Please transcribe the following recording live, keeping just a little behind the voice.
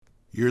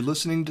You're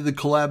listening to the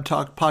Collab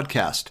Talk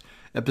podcast,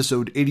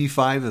 episode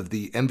 85 of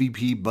the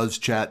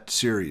MVPbuzzChat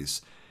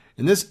series.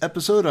 In this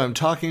episode, I'm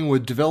talking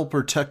with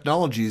Developer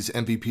Technologies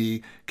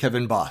MVP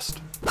Kevin Bost.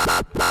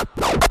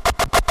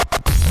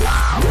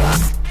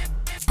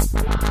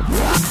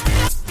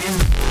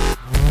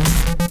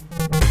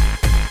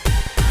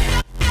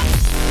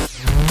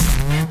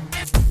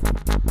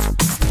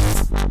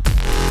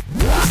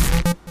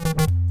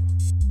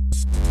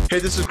 Hey,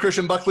 this is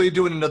Christian Buckley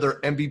doing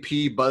another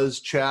MVP Buzz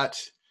Chat,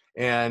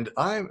 and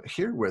I'm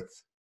here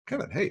with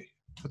Kevin. Hey,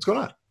 what's going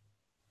on?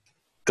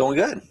 Going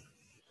good.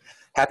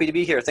 Happy to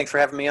be here. Thanks for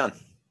having me on.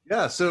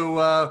 Yeah,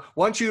 so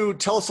why don't you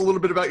tell us a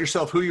little bit about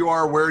yourself, who you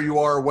are, where you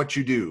are, what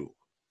you do?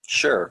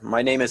 Sure.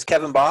 My name is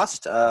Kevin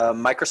Bost,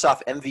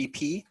 Microsoft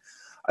MVP.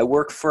 I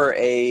work for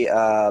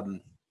a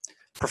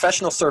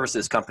professional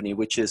services company,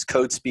 which is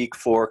code speak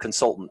for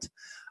consultant.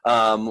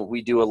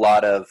 We do a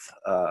lot of,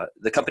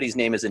 the company's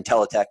name is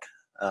Intellitech.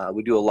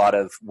 We do a lot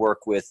of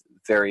work with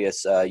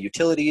various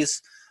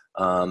utilities,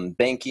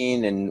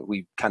 banking, and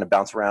we kind of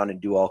bounce around and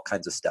do all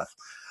kinds of stuff.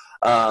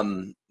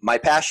 My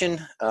passion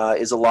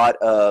is a lot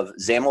of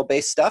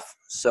XAML-based stuff.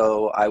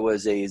 So I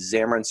was a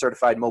Xamarin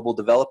certified mobile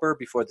developer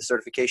before the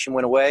certification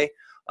went away.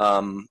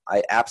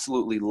 I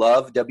absolutely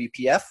love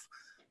WPF.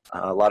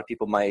 A lot of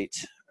people might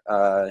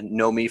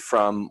know me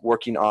from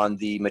working on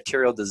the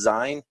material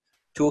design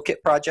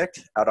toolkit project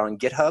out on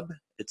GitHub.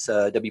 It's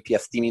a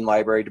WPF theming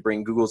library to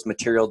bring Google's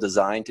material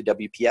design to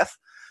WPF,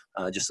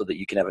 just so that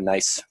you can have a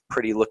nice,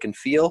 pretty look and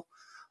feel.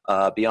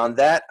 Beyond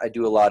that, I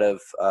do a lot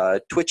of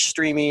Twitch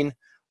streaming.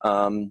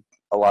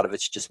 A lot of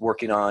it's just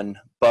working on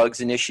bugs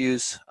and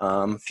issues.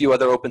 A few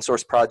other open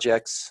source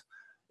projects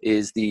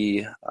is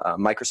the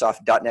Microsoft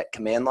 .NET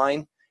command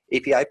line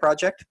API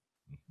project.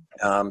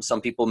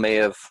 Some people may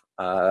have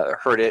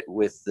heard it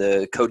with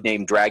the code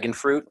name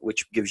Dragonfruit,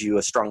 which gives you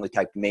a strongly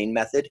typed main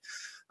method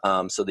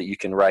so that you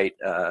can write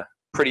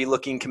pretty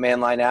looking command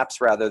line apps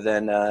rather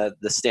than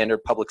the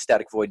standard public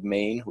static void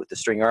main with the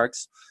string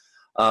args.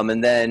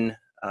 And then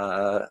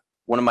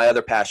one of my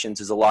other passions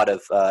is a lot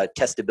of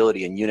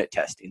testability and unit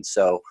testing.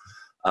 So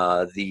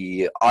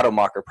the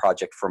AutoMocker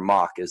project for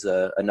Mock is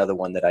another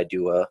one that I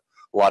do a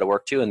lot of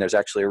work to, and there's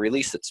actually a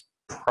release that's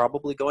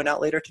probably going out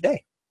later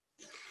today.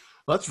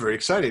 Well, that's very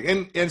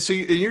exciting. And so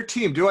in your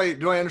team, do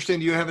I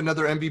understand you have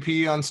another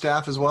MVP on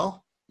staff as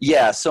well?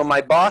 Yeah, so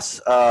my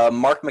boss,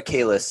 Mark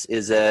Michaelis,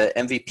 is a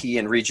MVP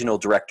and regional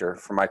director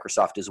for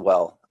Microsoft as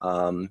well.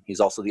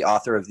 He's also the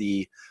author of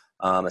the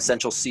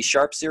Essential C#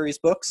 series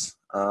books.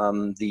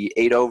 The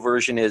 8.0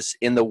 version is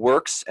in the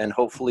works and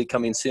hopefully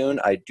coming soon.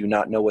 I do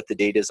not know what the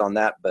date is on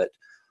that, but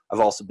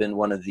I've also been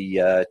one of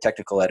the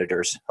technical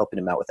editors helping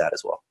him out with that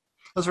as well.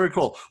 That's very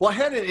cool. Well, I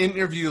had an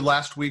interview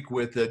last week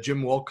with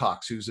Jim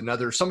Wilcox, who's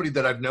somebody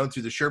that I've known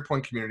through the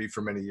SharePoint community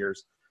for many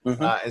years.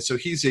 Mm-hmm. And so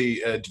he's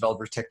a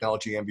developer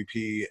technology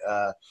MVP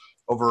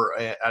over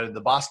out of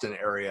the Boston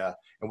area,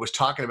 and was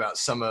talking about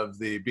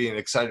being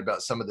excited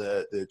about some of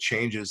the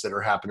changes that are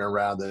happening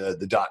around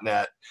the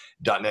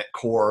 .NET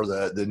Core,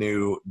 the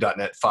new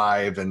 .NET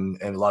 5,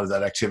 and a lot of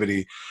that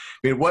activity.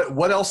 I mean,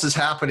 what else is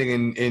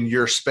happening in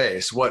your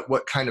space?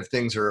 What kind of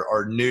things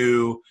are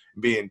new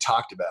being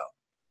talked about?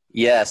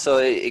 Yeah, so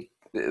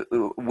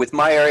with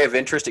my area of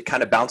interest, it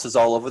kind of bounces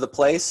all over the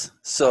place.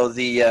 So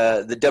the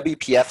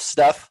WPF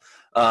stuff.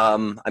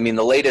 I mean,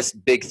 the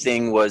latest big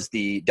thing was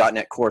the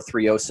 .NET Core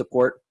 3.0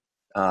 support,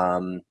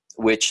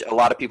 which a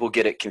lot of people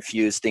get it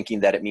confused, thinking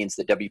that it means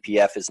that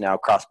WPF is now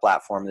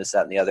cross-platform, this,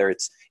 that, and the other.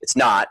 It's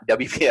not.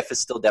 WPF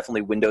is still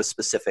definitely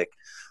Windows-specific,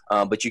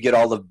 but you get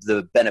all of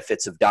the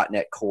benefits of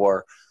 .NET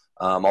Core,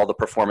 all the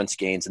performance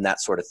gains and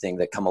that sort of thing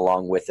that come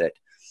along with it.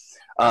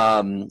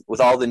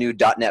 With all the new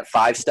 .NET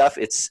 5 stuff,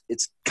 it's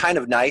kind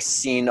of nice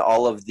seeing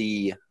all of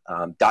the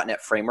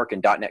 .NET Framework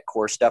and .NET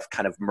Core stuff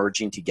kind of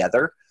merging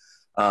together.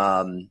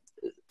 I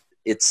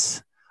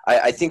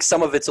think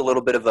some of it's a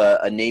little bit of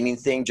a naming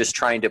thing, just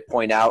trying to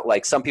point out,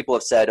 like some people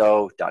have said,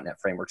 oh, .NET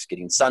Framework's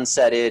getting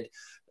sunsetted.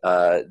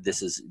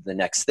 This is the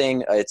next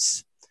thing.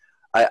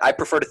 I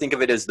prefer to think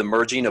of it as the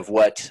merging of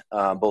what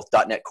both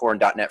 .NET Core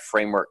and .NET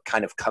Framework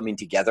kind of coming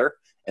together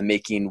and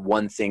making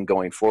one thing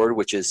going forward,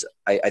 which is,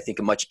 I think,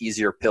 a much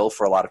easier pill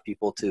for a lot of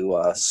people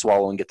to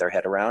swallow and get their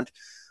head around.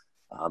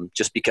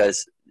 Just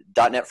because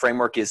 .NET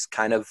Framework is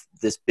kind of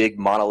this big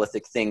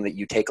monolithic thing that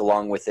you take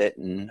along with it.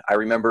 And I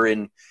remember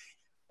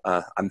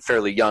I'm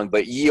fairly young,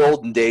 but ye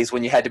olden days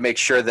when you had to make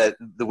sure that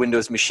the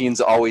Windows machines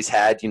always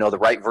had, the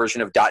right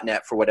version of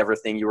 .NET for whatever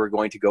thing you were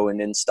going to go and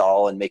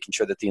install, and making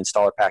sure that the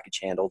installer package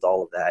handled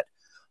all of that.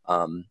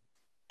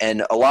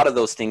 And a lot of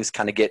those things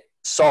kind of get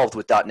solved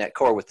with .NET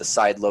Core with the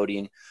side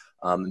loading,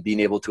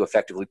 being able to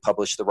effectively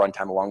publish the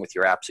runtime along with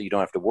your app so you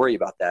don't have to worry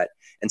about that.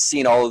 And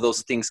seeing all of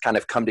those things kind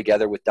of come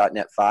together with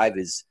 .NET 5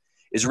 is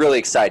really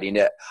exciting.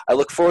 I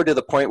look forward to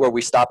the point where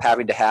we stop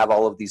having to have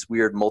all of these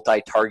weird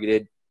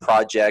multi-targeted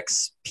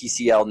projects,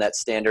 PCL net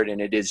standard,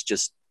 and it is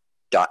just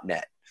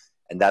 .NET.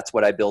 And that's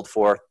what I build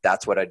for.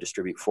 That's what I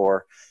distribute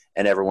for.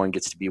 And everyone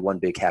gets to be one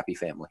big happy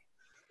family.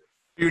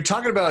 You're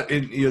talking about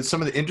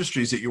some of the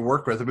industries that you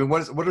work with. I mean,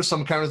 what are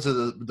some kinds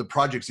of the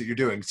projects that you're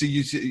doing? So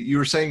you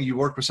were saying you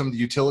work with some of the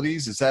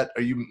utilities. Are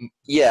you?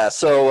 Yeah.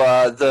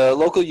 So the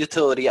local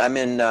utility, I'm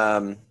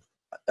in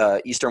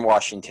Eastern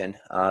Washington.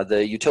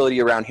 The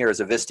utility around here is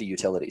a Vista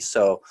Utility.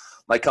 So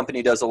my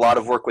company does a lot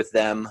of work with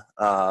them.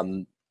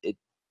 It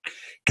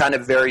kind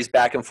of varies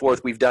back and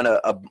forth. We've done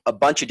a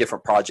bunch of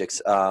different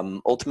projects.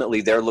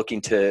 Ultimately, they're looking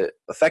to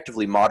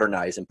effectively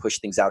modernize and push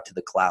things out to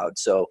the cloud.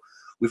 So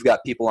we've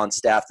got people on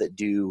staff that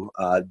do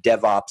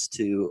DevOps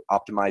to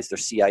optimize their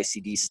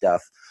CI/CD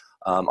stuff.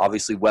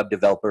 Obviously, web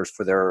developers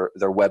for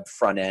their web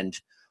front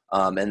end.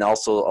 And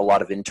also a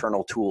lot of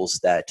internal tools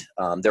that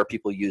their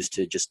people use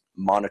to just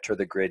monitor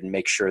the grid and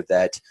make sure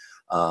that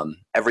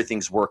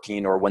everything's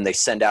working, or when they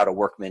send out a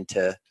workman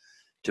to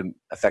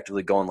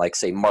effectively go and, like,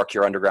 say, mark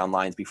your underground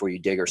lines before you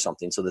dig or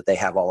something, so that they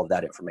have all of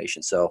that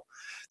information. So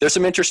there's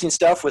some interesting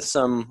stuff with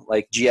some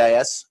like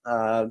GIS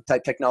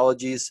type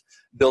technologies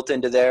built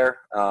into there.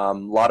 A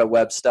lot of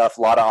web stuff,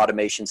 a lot of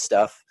automation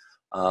stuff.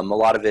 A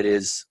lot of it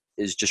is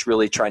just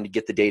really trying to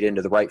get the data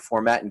into the right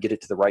format and get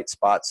it to the right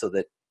spot so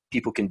that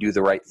people can do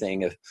the right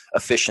thing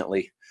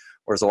efficiently,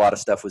 whereas a lot of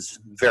stuff was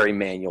very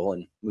manual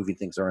and moving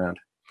things around.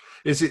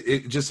 It's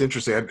just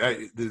interesting.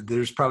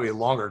 There's probably a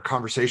longer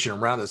conversation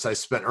around this. I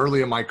spent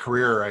early in my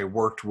career, I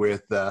worked for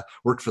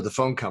the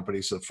phone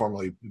company, so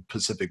formerly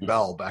Pacific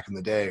Bell back in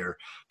the day, or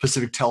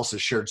Pacific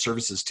Telsis shared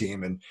services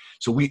team. And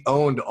so we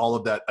owned all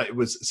of that. It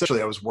was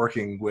essentially, I was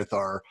working with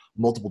our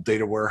multiple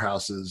data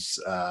warehouses.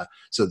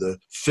 So the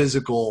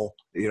physical,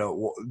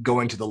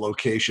 going to the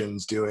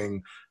locations,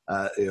 doing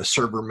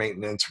server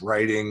maintenance,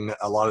 writing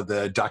a lot of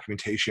the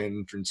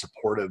documentation in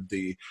support of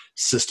the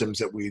systems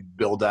that we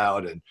build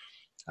out, and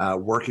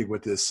working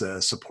with this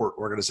support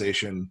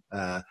organization.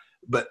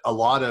 But a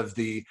lot of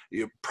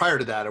prior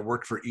to that, I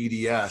worked for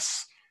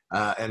EDS,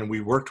 and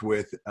we worked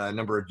with a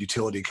number of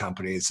utility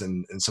companies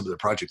and some of the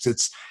projects.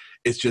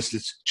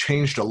 It's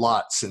changed a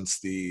lot since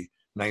the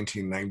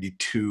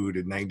 1992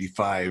 to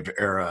 95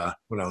 era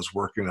when I was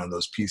working on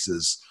those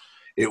pieces.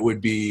 It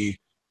would be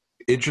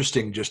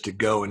interesting just to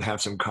go and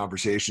have some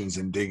conversations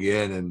and dig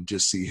in and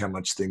just see how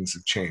much things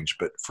have changed,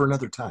 but for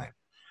another time.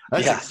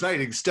 That's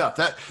exciting stuff.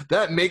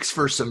 That makes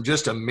for some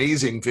just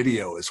amazing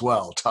video as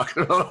well,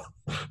 talking about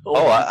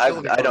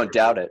I don't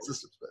doubt it.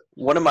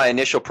 One of my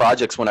initial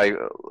projects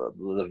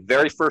the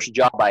very first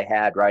job I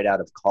had right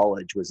out of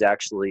college was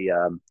actually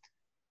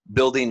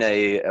building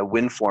a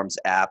WinForms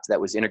app that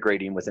was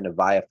integrating with an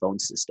Avaya phone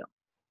system.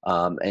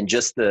 And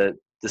just the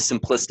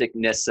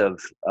simplisticness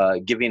of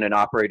giving an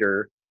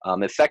operator,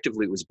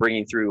 effectively was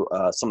bringing through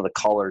some of the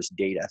caller's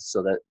data,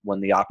 so that when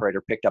the operator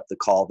picked up the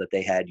call, that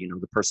they had,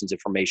 the person's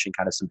information,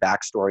 kind of some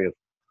backstory of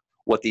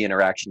what the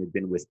interaction had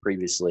been with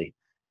previously,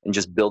 and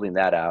just building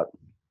that out.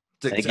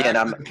 It's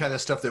exactly the kind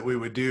of stuff that we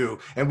would do.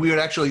 And we would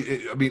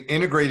actually,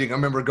 integrating, I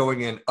remember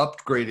going in,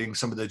 upgrading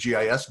some of the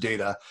GIS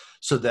data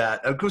so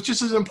that, because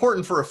just as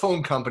important for a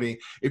phone company,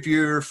 if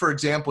you're, for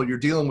example, you're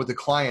dealing with a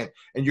client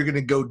and you're going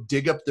to go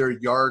dig up their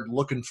yard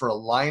looking for a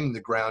line in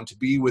the ground, to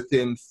be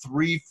within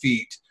 3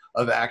 feet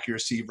of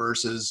accuracy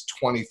versus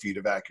 20 feet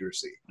of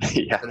accuracy.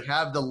 Yeah. And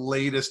have the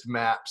latest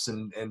maps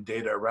and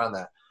data around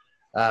that.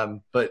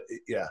 But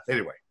yeah,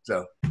 anyway,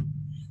 so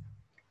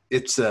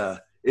it's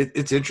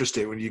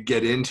interesting when you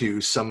get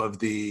into some of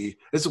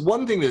it's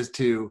one thing is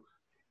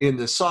in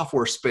the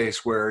software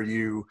space where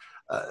you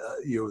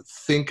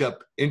think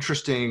up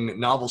interesting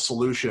novel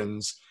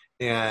solutions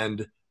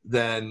and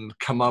then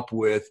come up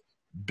with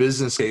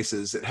business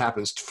cases. It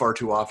happens far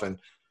too often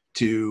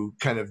to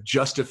kind of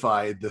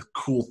justify the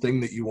cool thing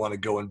that you want to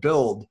go and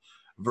build,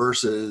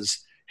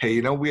 versus,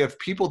 hey, we have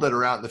people that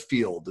are out in the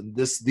field, and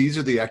these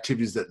are the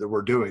activities that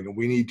we're doing, and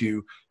we need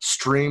to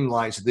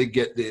streamline so they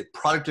get the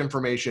product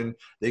information,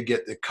 they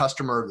get the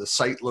customer, the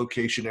site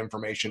location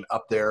information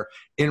up there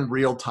in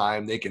real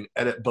time. They can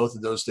edit both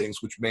of those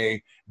things, which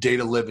may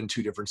data live in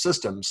two different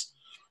systems.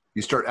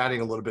 You start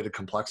adding a little bit of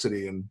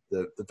complexity, and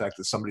the fact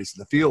that somebody's in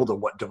the field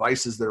and what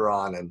devices they're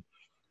on, and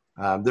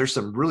there's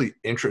some really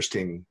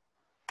interesting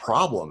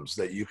problems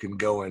that you can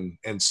go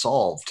and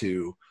solve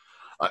to.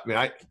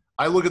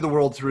 I look at the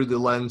world through the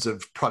lens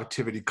of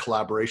productivity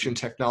collaboration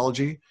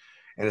technology,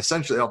 and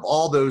essentially of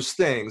all those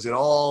things, it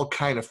all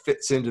kind of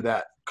fits into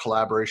that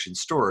collaboration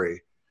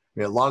story.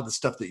 A lot of the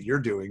stuff that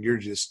you're doing, you're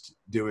just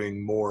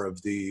doing more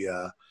of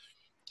the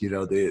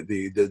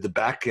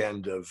back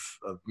end of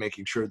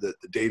making sure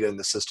that the data and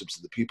the systems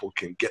of the people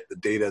can get the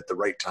data at the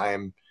right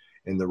time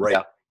in the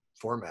right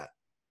format.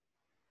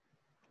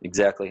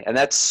 Exactly. And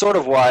that's sort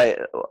of why,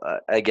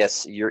 I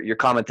guess, your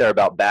comment there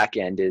about back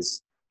end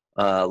is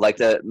like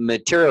the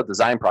material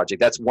design project.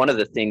 That's one of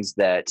the things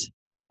that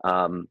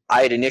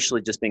I had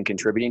initially just been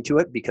contributing to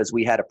it, because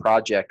we had a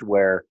project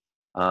where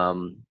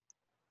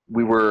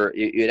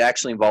it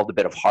actually involved a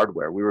bit of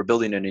hardware. We were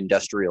building an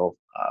industrial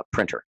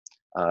printer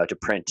to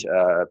print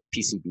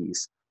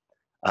PCBs.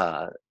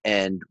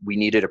 And we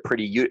needed a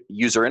pretty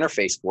user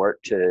interface for it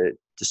to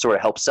sort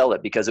of help sell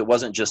it, because it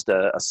wasn't just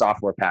a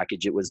software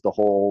package. It was the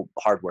whole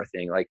hardware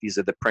thing. Like, these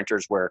are the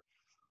printers where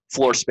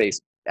floor space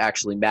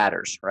actually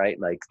matters, right?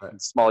 Like Right. the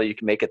smaller you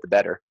can make it, the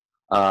better.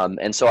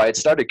 And so I had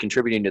started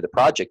contributing to the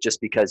project just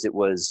because it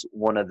was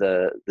one of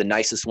the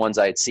nicest ones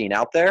I had seen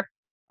out there.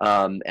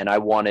 And I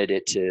wanted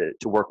it to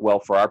work well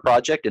for our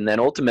project. And then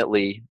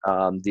ultimately,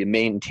 the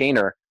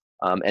maintainer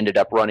ended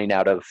up running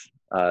out of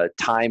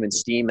time and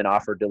steam and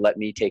offered to let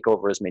me take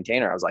over as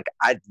maintainer. I was like,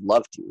 I'd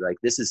love to. Like,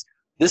 this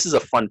is a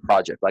fun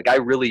project. Like, I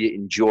really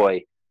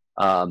enjoy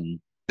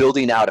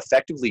building out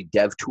effectively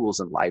dev tools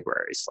and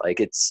libraries. Like,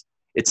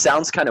 it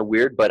sounds kind of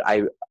weird, but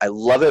I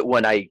love it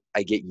when I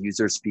get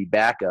users'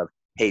 feedback of,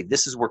 hey,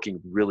 this is working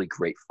really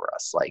great for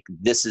us. Like,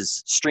 this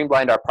has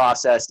streamlined our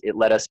process. It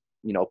let us,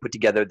 put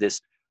together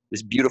this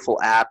beautiful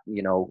app,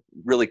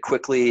 really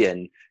quickly.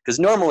 And because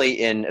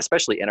normally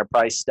especially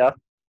enterprise stuff,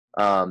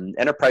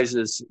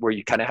 enterprises where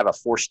you kind of have a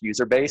forced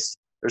user base,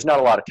 there's not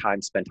a lot of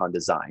time spent on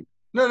design.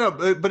 No,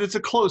 but it's a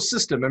closed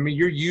system. I mean,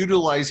 you're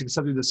utilizing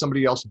something that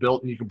somebody else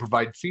built, and you can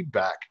provide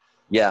feedback.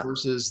 Yeah.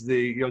 Versus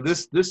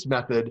this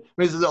method.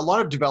 I mean, a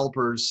lot of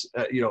developers,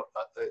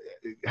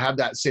 have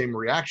that same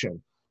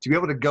reaction to be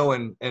able to go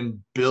and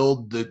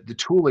build the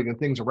tooling and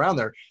things around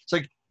there. It's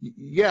like,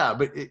 yeah,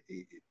 but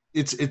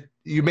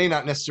you may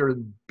not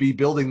necessarily be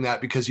building that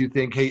because you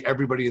think, hey,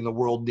 everybody in the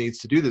world needs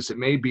to do this. It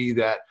may be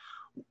that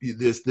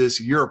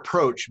your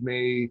approach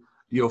may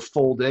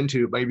fold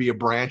into maybe a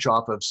branch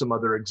off of some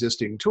other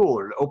existing tool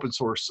or an open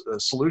source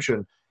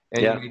solution,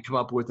 and you can come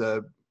up with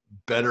a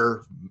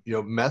better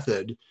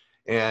method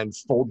and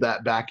fold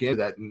that back into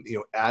that and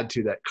add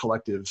to that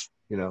collective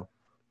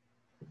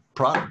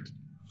product.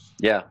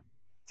 Yeah,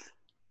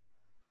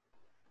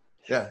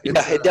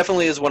 it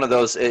definitely is one of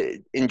those,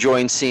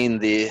 enjoying seeing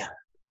the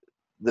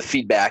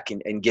feedback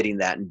and getting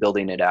that and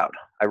building it out.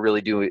 I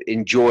really do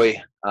enjoy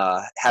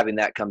having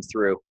that come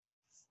through.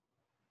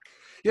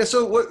 Yeah.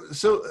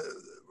 So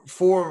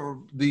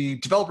for the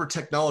developer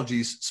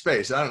technologies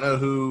space, I don't know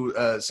who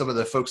some of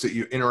the folks that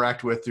you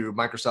interact with through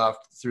Microsoft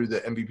through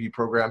the MVP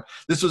program.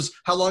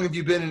 How long have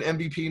you been an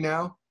MVP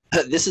now?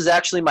 This is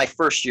actually my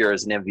first year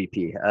as an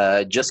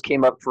MVP. Just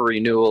came up for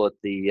renewal at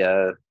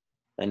the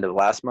end of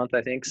last month,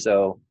 I think.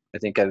 So I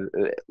think I've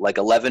like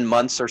 11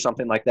 months or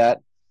something like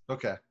that.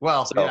 Okay.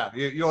 Well, yeah,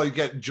 you only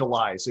get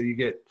July, so you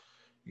get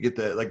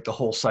the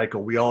whole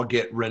cycle. We all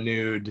get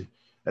renewed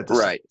at the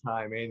same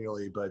time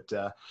annually. But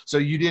so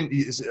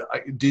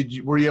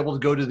you were you able to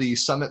go to the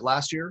summit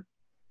last year?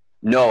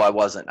 No, I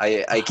wasn't.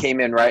 I came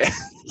in right.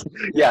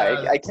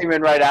 I came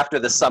in right after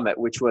the summit,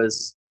 which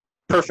was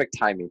perfect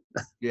timing.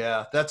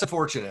 Yeah, that's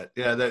unfortunate.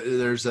 Yeah,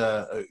 there's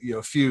a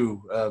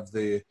few of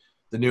the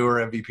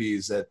newer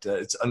MVPs that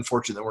it's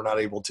unfortunate that we're not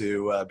able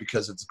to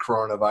because of the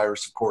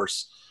coronavirus, of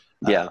course.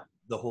 Yeah.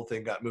 The whole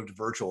thing got moved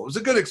virtual. It was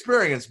a good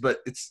experience,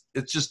 but it's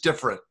just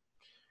different.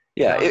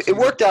 Yeah, it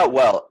worked out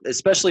well,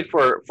 especially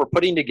for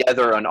putting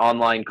together an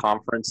online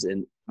conference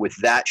and with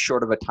that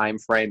short of a time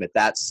frame at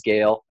that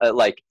scale.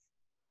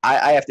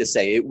 I have to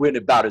say, it went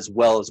about as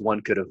well as one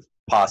could have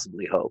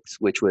possibly hoped,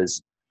 which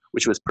was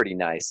pretty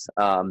nice.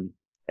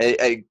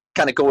 I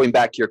kind of going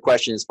back to your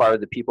question, as far as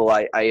the people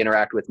I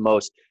interact with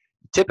most,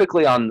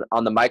 typically on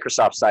the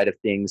Microsoft side of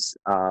things,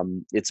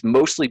 it's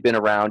mostly been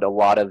around a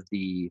lot of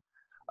the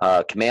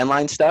command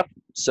line stuff.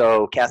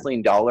 So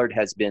Kathleen Dollard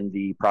has been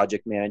the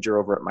project manager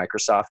over at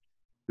Microsoft,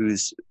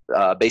 who's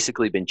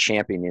basically been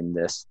championing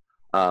this.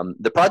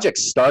 The project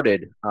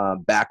started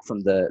back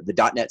from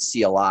the .NET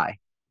CLI.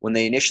 When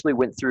they initially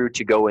went through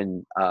to go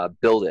and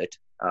build it,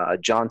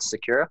 John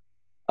Sakura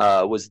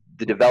was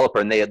the developer,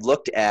 and they had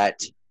looked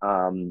at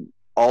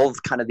all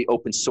of kind of the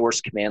open source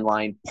command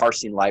line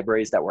parsing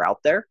libraries that were out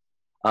there.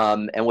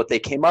 And what they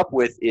came up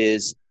with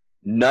is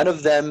none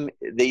of them,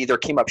 they either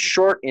came up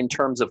short in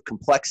terms of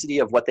complexity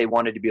of what they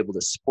wanted to be able to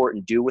support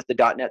and do with the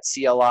 .NET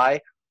CLI,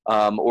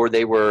 or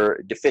they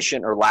were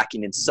deficient or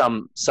lacking in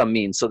some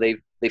means. So they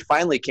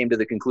finally came to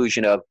the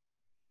conclusion of,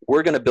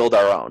 we're going to build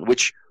our own,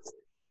 which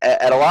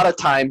at a lot of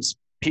times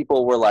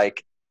people were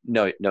like,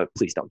 no,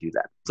 please don't do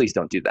that. Please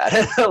don't do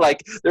that.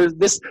 Like,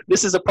 this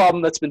is a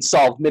problem that's been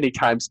solved many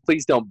times.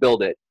 Please don't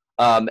build it.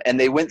 And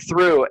they went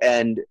through,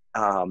 and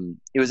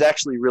it was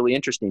actually really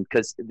interesting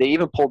because they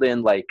even pulled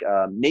in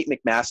Nate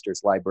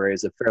McMaster's library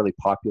is a fairly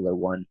popular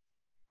one.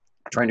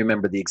 I'm trying to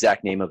remember the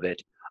exact name of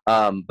it.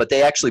 But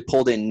they actually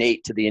pulled in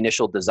Nate to the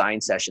initial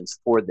design sessions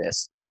for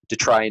this to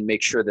try and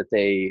make sure that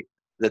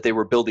they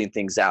were building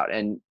things out.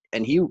 And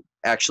he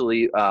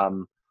actually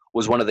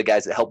was one of the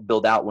guys that helped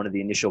build out one of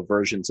the initial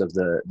versions of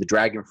the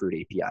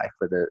Dragonfruit API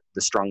for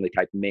the strongly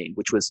typed main,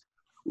 which was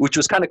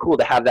kind of cool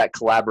to have that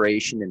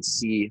collaboration and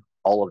see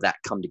all of that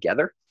come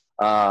together.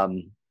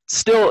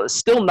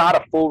 Still not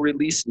a full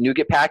release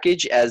NuGet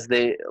package, as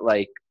a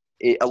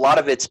lot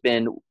of it's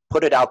been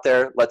put it out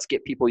there. Let's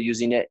get people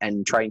using it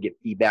and try and get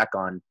feedback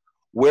on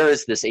where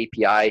is this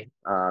API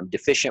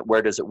deficient,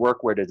 where does it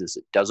work, where does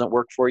it doesn't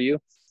work for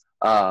you.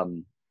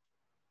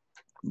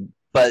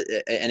 But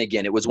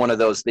again, it was one of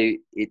those.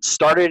 It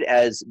started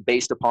as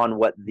based upon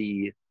what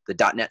the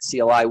 .NET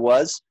CLI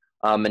was,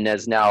 and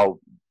has now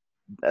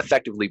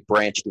effectively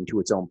branched into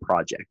its own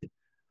project,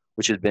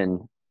 which has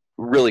been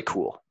really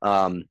cool.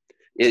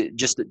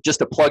 just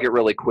to plug it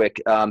really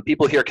quick,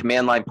 people hear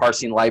command line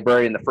parsing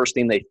library, and the first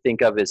thing they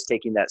think of is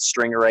taking that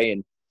string array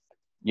and,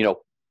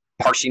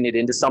 parsing it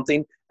into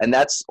something. And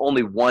that's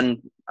only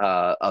one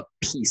a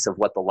piece of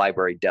what the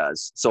library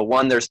does. So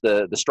one, there's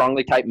the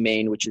strongly typed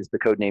main, which is the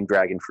codename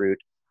Dragonfruit.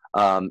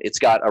 It's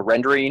got a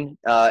rendering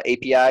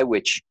API,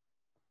 which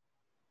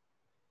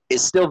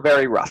is still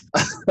very rough,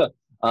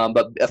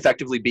 but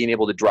effectively being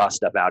able to draw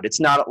stuff out.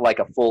 It's not like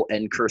a full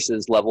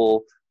ncurses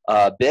level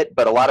bit,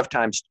 but a lot of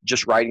times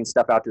just writing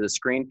stuff out to the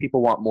screen,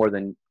 people want more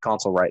than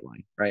console write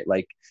line, right?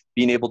 Like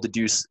being able to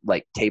do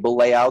like table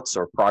layouts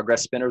or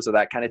progress spinners or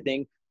that kind of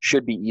thing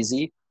should be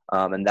easy.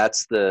 And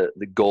that's the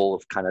goal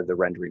of kind of the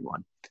rendering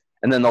one.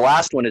 And then the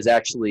last one is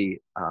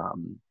actually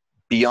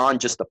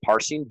beyond just the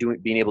parsing,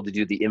 being able to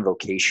do the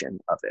invocation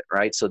of it,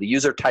 right? So the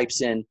user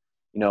types in,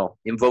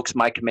 invokes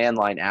my command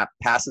line app,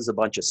 passes a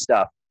bunch of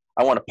stuff.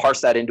 I want to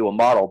parse that into a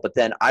model, but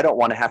then I don't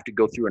want to have to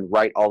go through and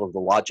write all of the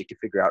logic to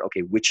figure out,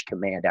 okay, which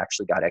command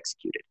actually got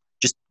executed.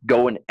 Just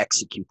go and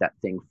execute that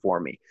thing for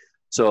me.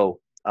 So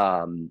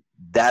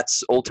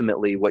that's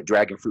ultimately what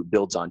Dragonfruit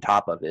builds on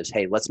top of is,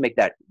 hey, let's make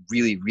that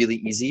really, really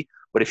easy.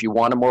 But if you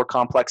want a more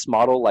complex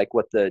model like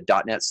what the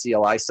 .NET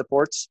CLI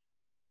supports,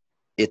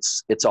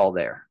 it's all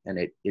there,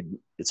 and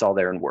it's all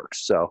there and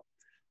works. So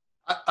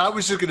I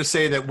was just going to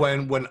say that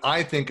when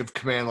I think of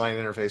command line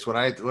interface, when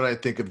I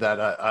think of that,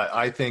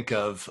 I think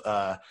of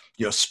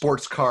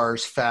sports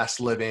cars,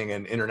 fast living,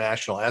 and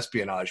international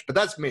espionage. But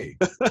that's me.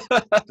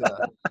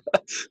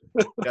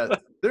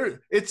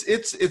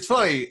 It's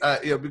funny,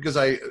 because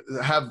I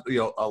have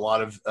a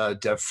lot of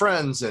dev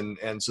friends,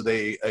 and so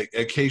they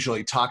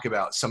occasionally talk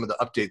about some of the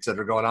updates that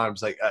are going on.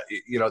 It's like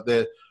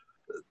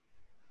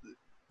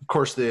of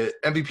course, the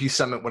MVP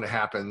Summit, when it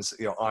happens,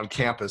 on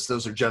campus,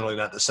 those are generally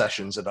not the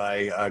sessions that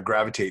I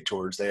gravitate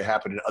towards. They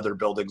happen in other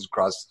buildings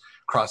across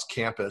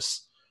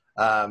campus.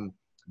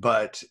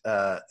 But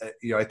I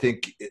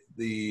think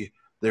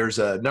there's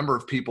a number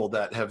of people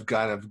that have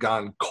kind of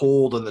gone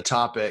cold on the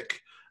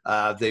topic.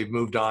 They've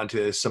moved on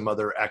to some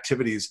other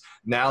activities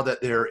now that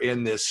they're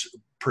in this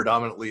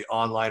predominantly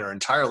online or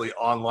entirely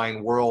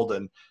online world.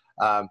 And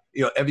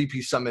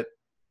MVP Summit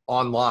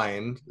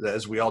online,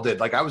 as we all did,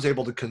 like I was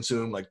able to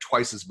consume like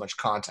twice as much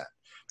content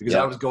because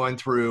I was going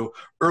through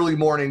early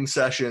morning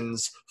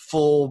sessions,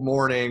 full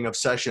morning of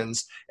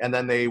sessions, and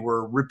then they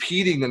were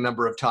repeating a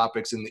number of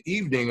topics in the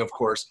evening, of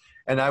course,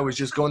 and I was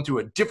just going through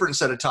a different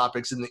set of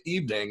topics in the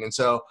evening. And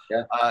so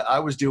I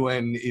was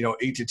doing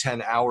 8 to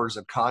 10 hours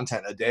of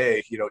content a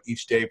day,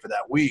 each day for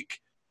that week,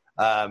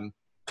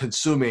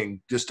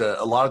 consuming just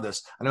a lot of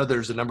this. I know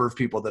there's a number of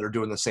people that are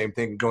doing the same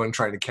thing,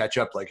 trying to catch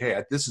up, like,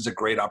 hey, this is a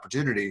great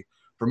opportunity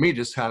for me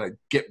just kind of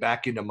get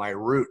back into my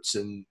roots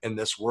in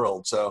this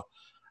world. So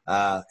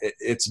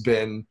it's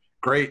been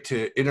great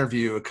to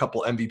interview a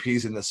couple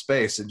MVPs in this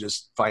space and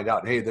just find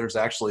out, hey, there's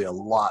actually a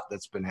lot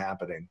that's been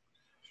happening.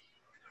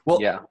 Well,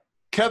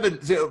 Kevin,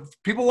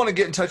 people want to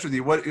get in touch with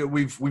you. What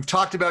we've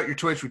talked about your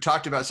Twitch, we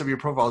talked about some of your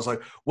profiles.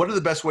 Like, what are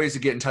the best ways to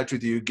get in touch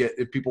with you?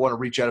 If people want to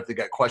reach out, if they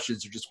got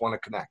questions or just want to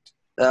connect.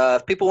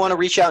 If people want to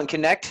reach out and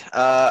connect,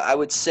 I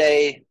would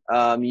say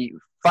you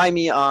find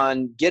me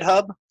on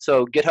GitHub,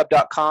 so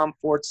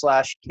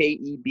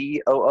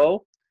github.com/KEBOO.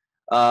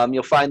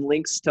 You'll find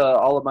links to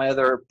all of my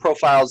other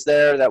profiles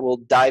there that will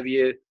dive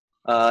you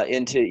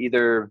into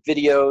either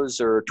videos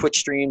or Twitch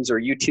streams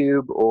or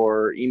YouTube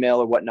or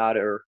email or whatnot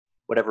or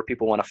whatever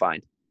people want to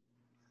find.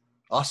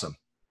 Awesome.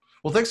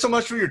 Well, thanks so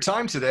much for your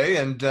time today,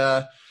 and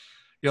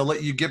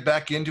let you get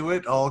back into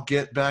it. I'll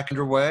get back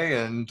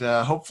underway, and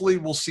hopefully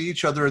we'll see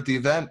each other at the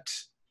event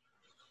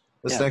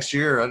this next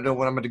year. I don't know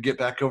when I'm going to get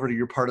back over to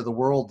your part of the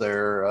world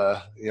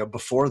there,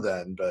 before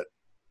then, but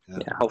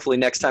hopefully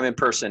next time in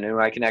person and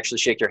I can actually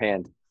shake your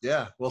hand.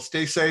 Yeah. Well,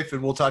 stay safe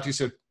and we'll talk to you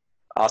soon.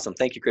 Awesome.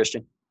 Thank you,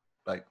 Christian.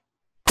 Bye.